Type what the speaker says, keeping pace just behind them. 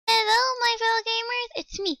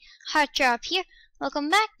it's me, Heartthrob here. Welcome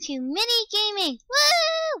back to Mini Gaming.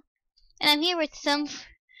 Woo! And I'm here with some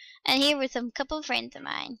couple of friends of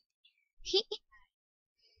mine. He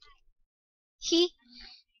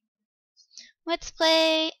let's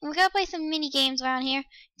play. We're gonna play some mini games around here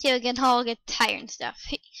till we can all get tired and stuff.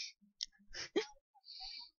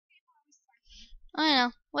 I don't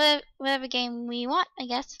know, whatever game we want, I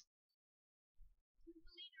guess.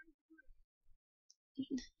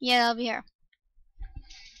 Yeah, I'll be here.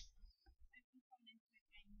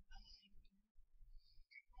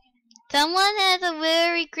 Someone has a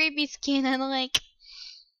very creepy skin. I don't like.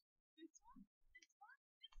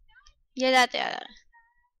 Yeah, that's it.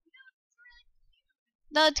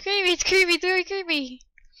 No, it's creepy. It's creepy. It's very creepy.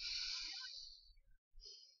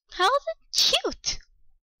 How is it cute?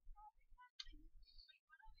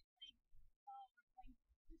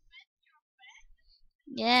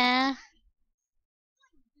 Yeah.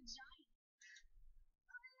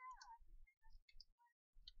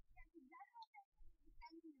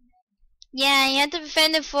 Yeah, you have to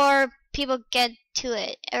defend it before people get to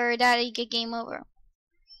it, or that you get game over.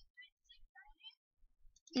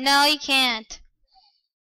 No, you can't.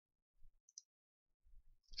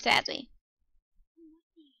 Sadly.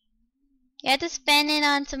 You have to spend it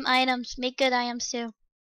on some items. Make good items too.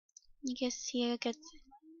 You guess here gets.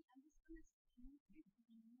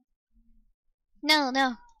 No.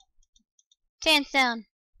 Sandstone.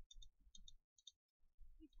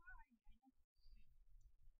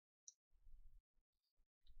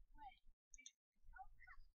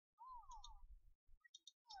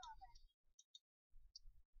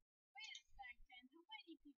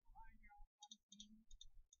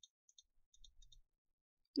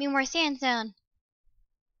 Need more sandstone.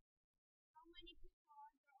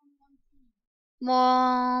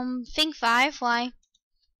 Think 5. Why?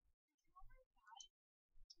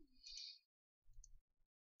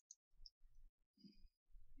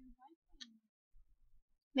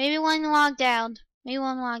 Maybe one logged out. Maybe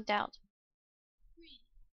one logged out.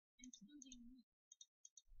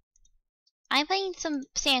 I'm playing some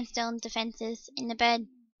sandstone defenses in the bed.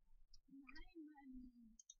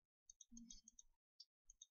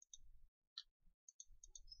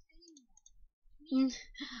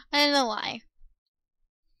 I don't know why.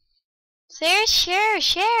 Share.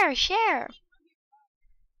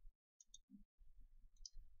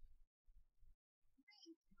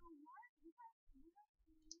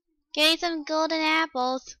 Getting some golden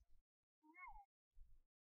apples.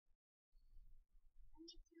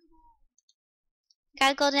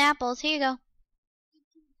 Got golden apples. Here you go.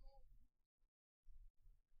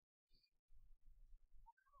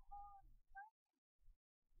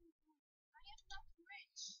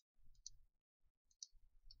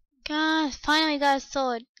 God, finally got a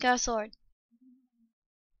sword.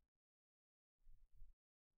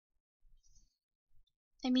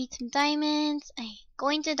 I need some diamonds. I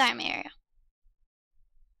going to the diamond area.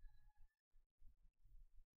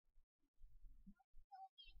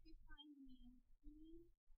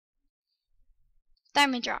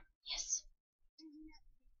 Diamond drop. Yes.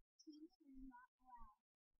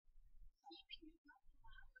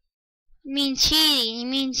 You mean cheating. You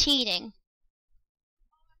mean cheating.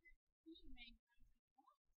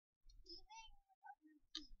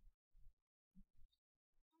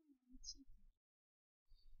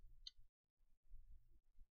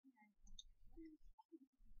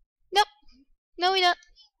 Nope. No, we don't.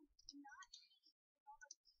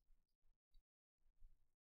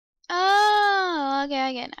 Oh, okay,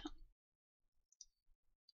 I get it now.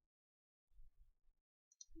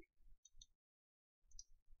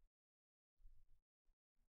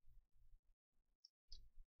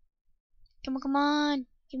 Come on.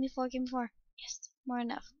 Give me 4. Yes, more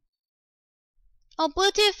enough. Oh,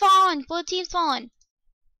 blue team's fallen.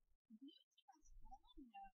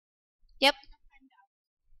 Yep.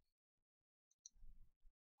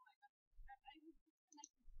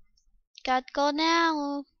 Got gold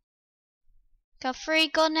now. Got 3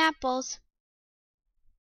 golden apples.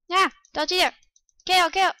 Yeah, don't you dare. Kill.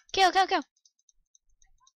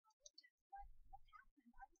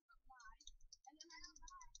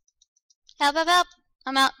 Help.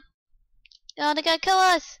 I'm out. Oh, they gotta kill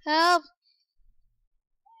us. Help.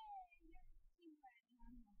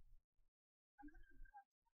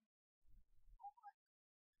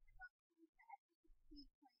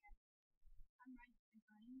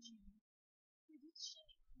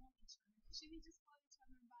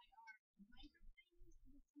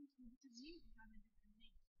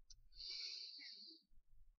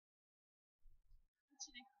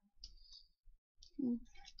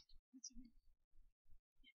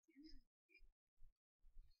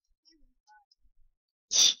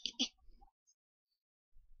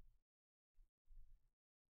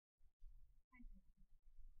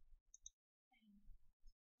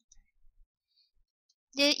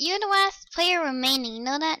 You're the last player remaining, you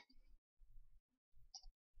know that?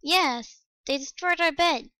 Yes, they destroyed our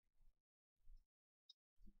bed.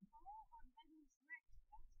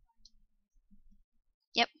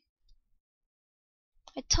 Yep.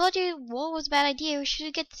 I told you wool was a bad idea. We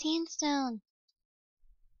should get sandstone.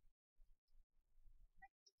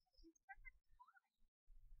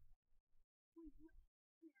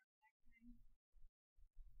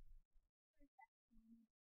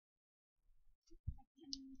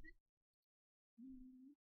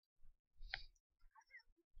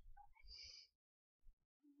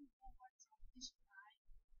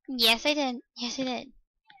 Yes, I did. Yes, I did.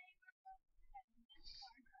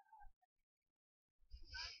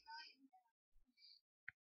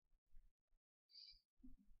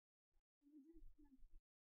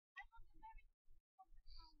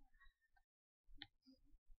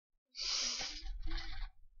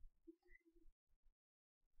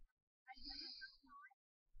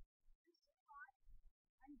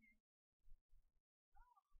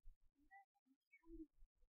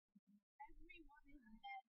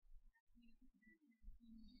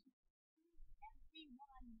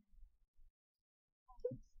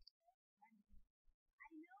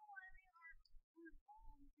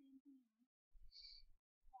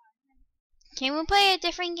 Can we play a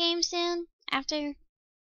different game soon? After?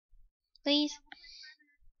 Please?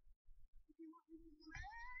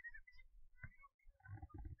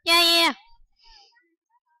 Yeah.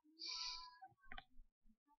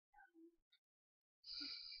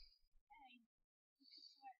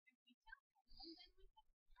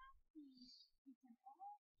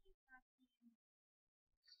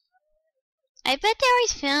 I bet they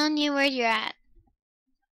always found you where you're at.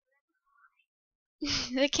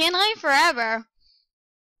 They can't hide forever.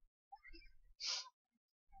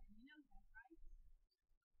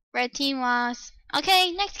 Red team lost.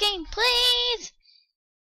 Okay, next game, please!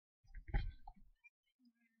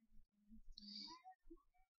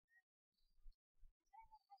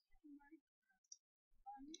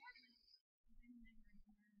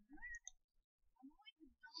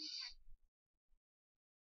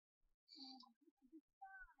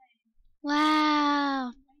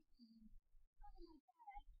 Wow.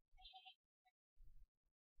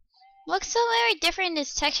 Looks so very different in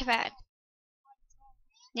this texture pack.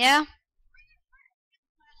 Yeah?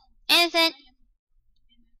 Innocent.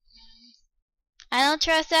 I don't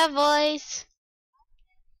trust that voice.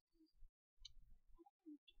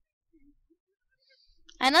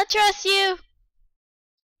 I don't trust you.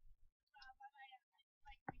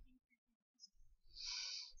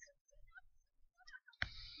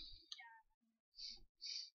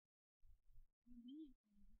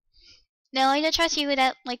 No, I don't trust you with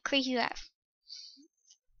that like crazy laugh.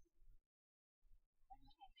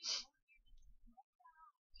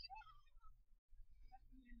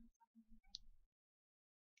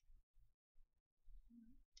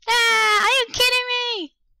 Ah! Are you kidding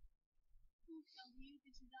me?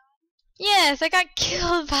 Yes, I got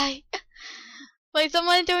killed by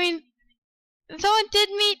someone doing. Someone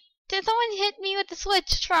Someone hit me with the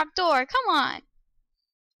switch trap door. Come on.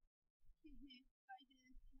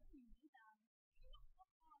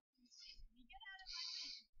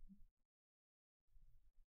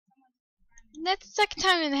 That's the second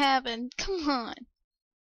time it happened. Come on.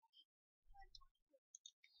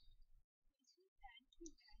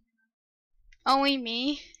 Only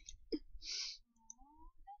me.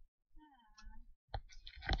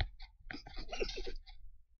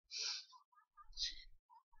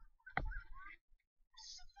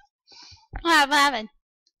 What happened?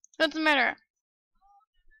 What's the matter?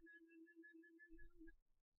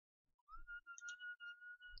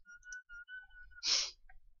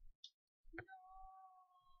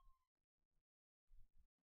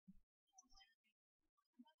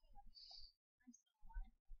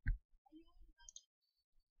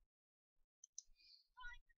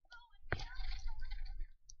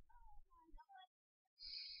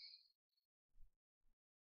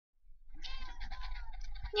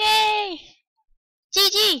 Yay!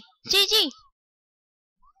 GG! GG!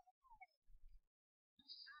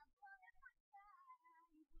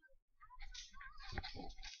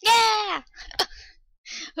 Yeah!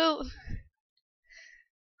 Who?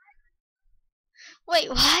 Wait,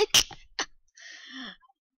 what?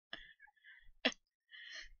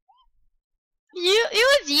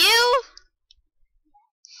 It was you?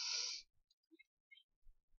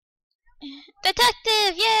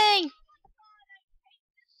 Detective! Yay!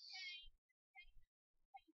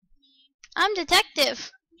 I'm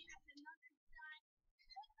detective.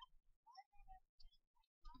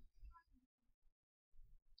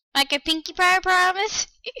 Like a Pinkie Pie promise?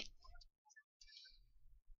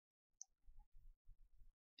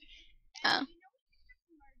 Oh.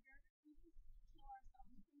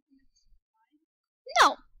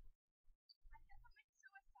 No.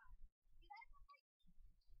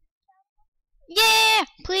 Yeah.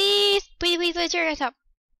 Please. Please, please, please, cheer us up.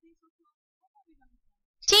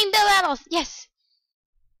 Team Bill Battles. Yes.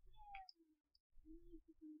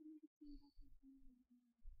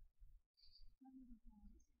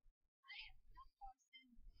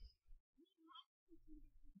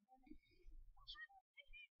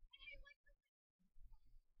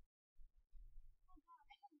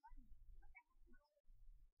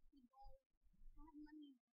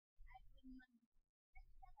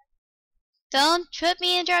 Don't trip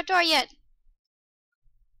me in the trapdoor yet.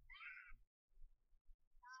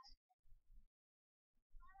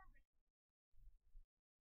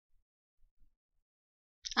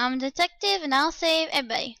 I'm a detective and I'll save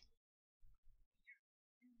everybody.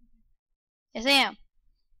 Yes, I am.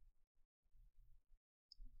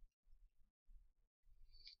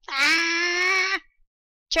 Ah!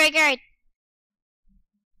 Triggered.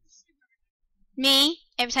 Me?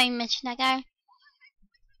 Every time you mention that guy.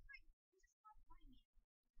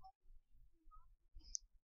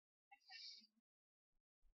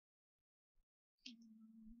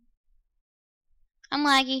 I'm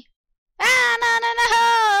laggy. Ah, no, no,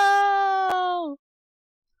 no!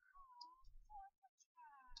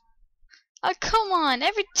 Oh, come on.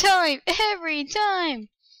 Every time. Every time.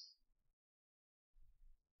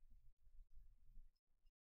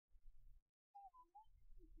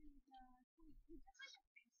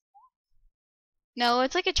 No,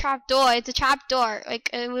 it's like a trap door. It's a trap door. Like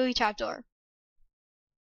a really trap door.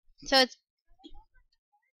 So it's...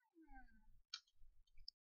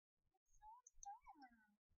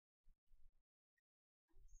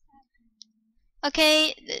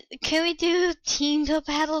 Okay, can we do team build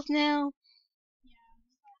battles now?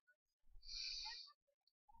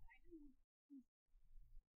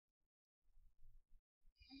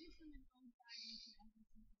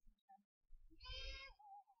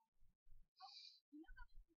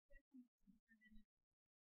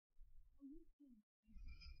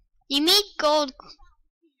 You need gold.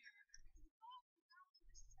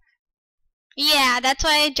 Yeah, that's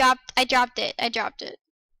why I dropped it.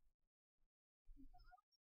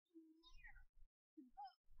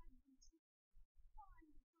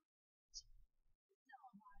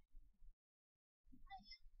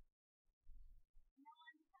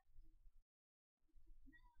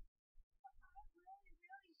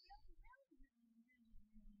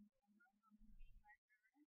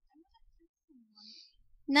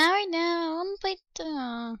 Now right now, I wanna play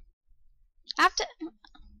after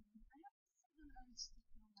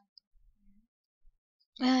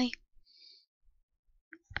really.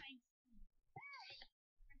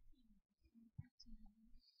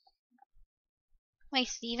 Wait,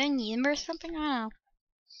 Steven Universe or something? I don't know.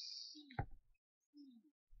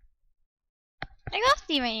 I got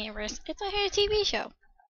Steven Universe. It's a TV show.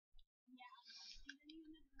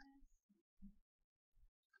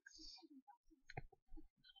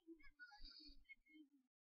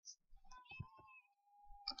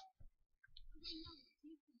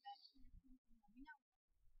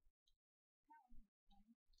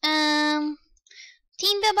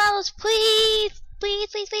 Team Bill Battles, please! Please,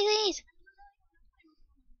 please, please, please!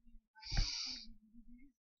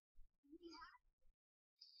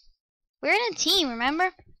 We're in a team,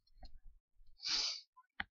 remember?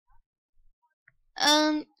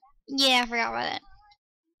 Yeah, I forgot about it.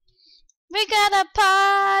 We gotta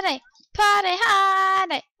party! Party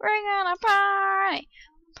hard! We're gonna party!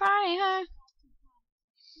 Party hard!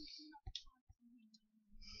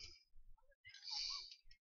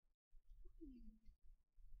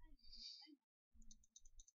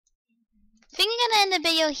 I think I'm gonna end the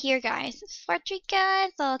video here, guys. For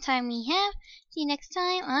guys, all the time we have. See you next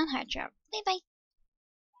time on Hard Drop. Bye bye.